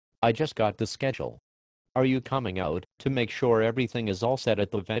I just got the schedule. Are you coming out to make sure everything is all set at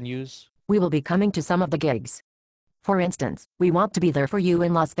the venues? We will be coming to some of the gigs. For instance, we want to be there for you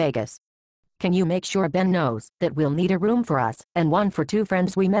in Las Vegas. Can you make sure Ben knows that we'll need a room for us and one for two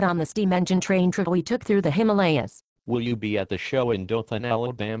friends we met on the steam engine train trip we took through the Himalayas? Will you be at the show in Dothan,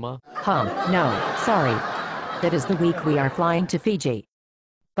 Alabama? No, sorry. That is the week we are flying to Fiji.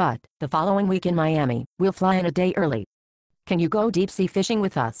 But, the following week in Miami, we'll fly in a day early. Can you go deep-sea fishing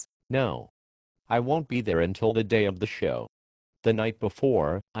with us? No. I won't be there until the day of the show. The night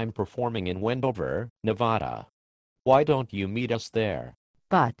before, I'm performing in Wendover, Nevada. Why don't you meet us there?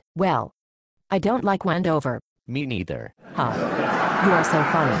 But, well, I don't like Wendover. Me neither. You are so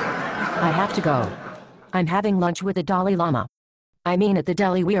funny. I have to go. I'm having lunch with the Dalai Lama. I mean at the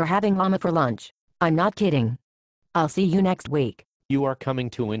deli we are having llama for lunch. I'm not kidding. I'll see you next week. You are coming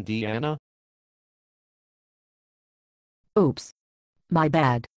to Indiana? Oops. My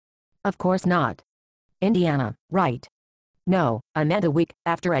bad. Of course not. Indiana, right. No, I meant a week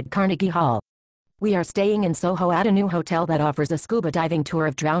after at Carnegie Hall. We are staying in Soho at a new hotel that offers a scuba diving tour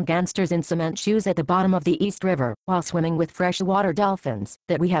of drowned gangsters in cement shoes at the bottom of the East River while swimming with freshwater dolphins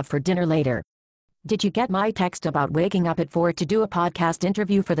that we have for dinner later. Did you get my text about waking up at 4 to do a podcast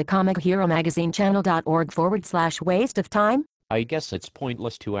interview for the Comic Hero Magazine channel.org/waste of time? I guess it's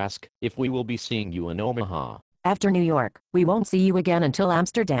pointless to ask if we will be seeing you in Omaha. After New York, we won't see you again until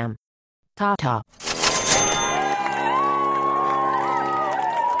Amsterdam. Ta-ta.